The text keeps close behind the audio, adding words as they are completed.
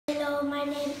My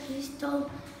name is Tom.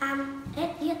 I'm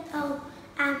 8 years old.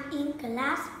 I'm in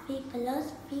class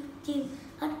V15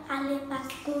 at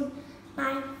AlibabaSchool.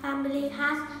 My family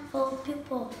has 4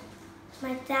 people.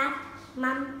 My dad,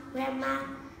 mom, grandma,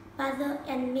 father,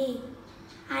 and me.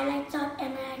 I like talk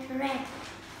and I like read.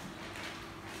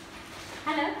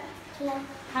 Hello. Hello.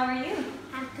 How are you?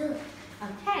 I'm good.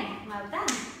 Okay, well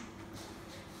done.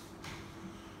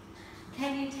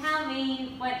 Can you tell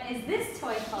me what is this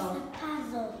toy called? It's a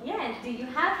puzzle. Yeah, do you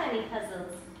have any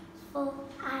puzzles? Four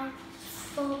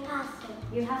puzzles.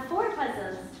 You have 4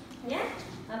 puzzles. Yeah?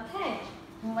 Okay.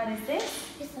 And what is this?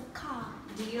 It's a car.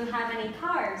 Do you have any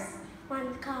cars?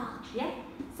 1 car. Yeah.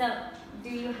 So, do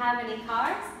you have any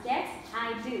cars? Yes,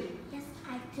 I do. Yes,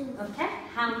 I do. Okay.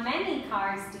 How many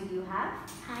cars do you have?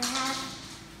 I have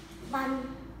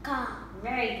 1 car.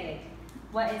 Very good.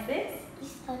 What is this?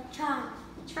 It's a train.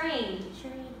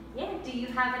 Train. Yeah, do you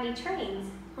have any trains?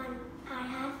 I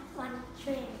have 1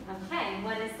 train. Okay,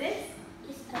 what is this?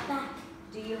 It's a bike.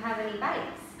 Do you have any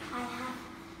bikes? I have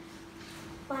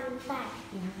 1 bike.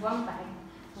 You have 1 bike.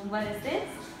 And what is this?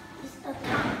 It's a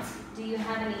kite. Do you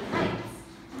have any kites?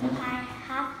 I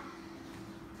have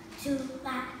 2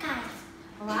 kites.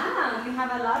 Wow, you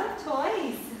have a lot of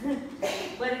toys.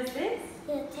 What is this?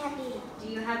 It's a teddy. Do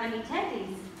you have any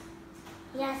teddies?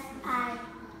 Yes, I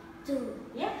do.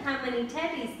 Yeah, how many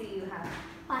teddies do you have?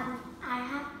 I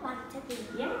have 1 teddy.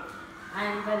 Yeah.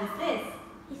 And what is this?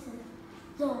 It's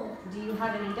a doll. Do you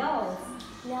have any dolls?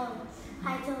 No,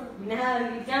 I don't.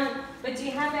 No, you don't. But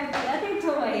you have every other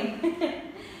toy.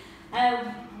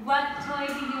 What toy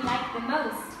do you like the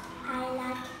most? I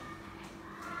like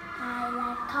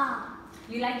car.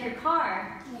 You like your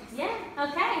car? Yes. Yeah?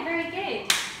 Okay, very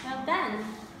good. Well done.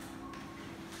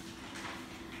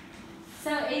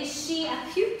 So is she a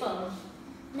pupil?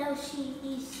 No, she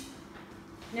is.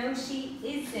 No, she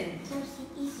isn't. No,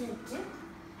 she isn't. Yeah.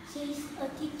 She's a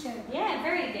teacher. Yeah,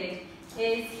 very good.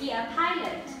 Is he a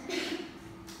pilot?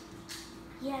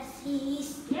 Yes, he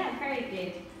is. Yeah, very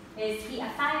good. Is he a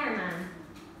fireman?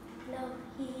 No,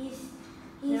 he is.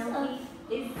 He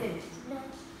isn't. No,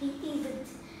 he isn't.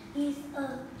 He's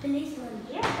a policeman.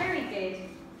 Yeah, very good.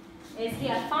 Is he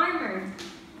a farmer?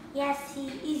 Yes, he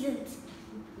isn't.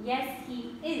 Yes,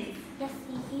 he is. Yes,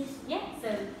 he is. Yeah, so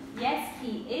yes,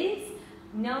 he is.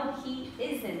 No, he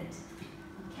isn't.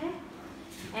 Okay.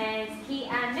 Is he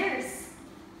a nurse?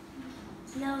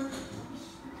 No,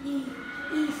 he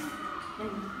is.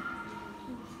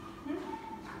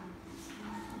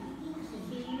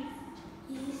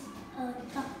 He's a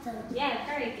doctor. Yeah,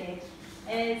 very good.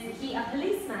 Is he a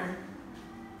policeman?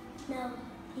 No,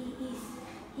 he is.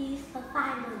 He's a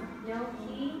fireman. No,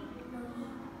 he No,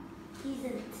 he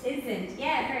isn't. isn't.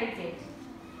 Yeah, very good.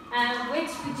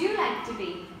 Which would you like to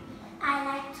be? I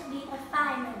like to be a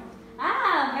fireman.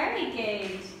 Ah, very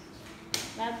good.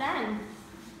 Well done.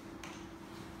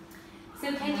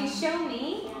 So can you show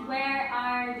me where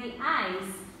are the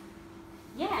eyes?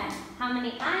 Yeah, how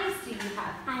many eyes do you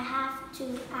have? I have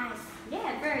 2 eyes.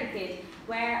 Yeah, very good.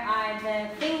 Where are the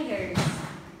fingers?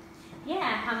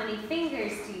 Yeah, how many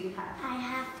fingers do you have? I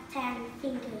have 10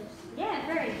 fingers. Yeah,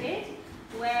 very good.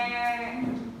 Where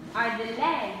are the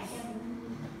legs?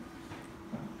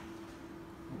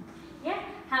 Yeah,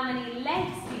 how many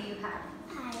legs do you have?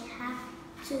 I have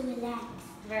 2 legs.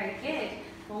 Very good.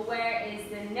 Well, where is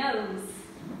the nose?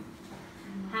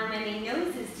 How many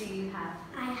noses do you have?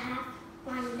 I have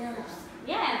 1 nose.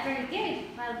 Yeah, very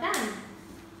good. Well done.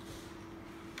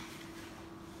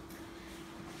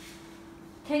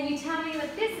 Can you tell me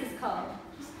what this is called?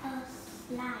 It's a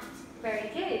slide. Very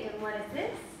good. And what is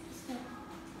this? It's a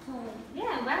toy.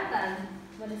 Yeah, well done.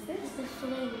 What is this? It's a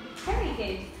swing. Very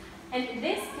good. And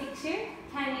this picture,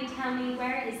 can you tell me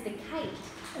where is the kite?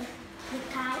 The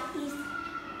kite is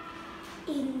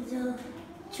in the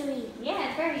tree.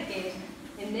 Yeah, very good.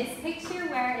 In this picture,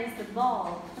 where is the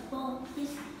ball? The ball is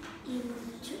in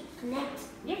the net.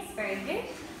 Yes, very good.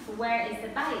 Where is the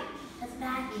bike? The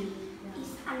bag is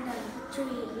under the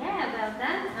tree. Yeah, well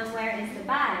done. And where is the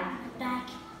bag? The bag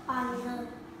on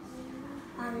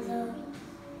the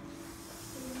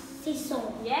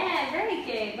seesaw. Yeah, very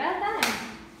good. Well done.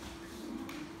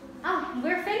 Oh,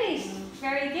 we're finished.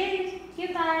 Very good.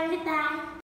 Goodbye. Goodbye.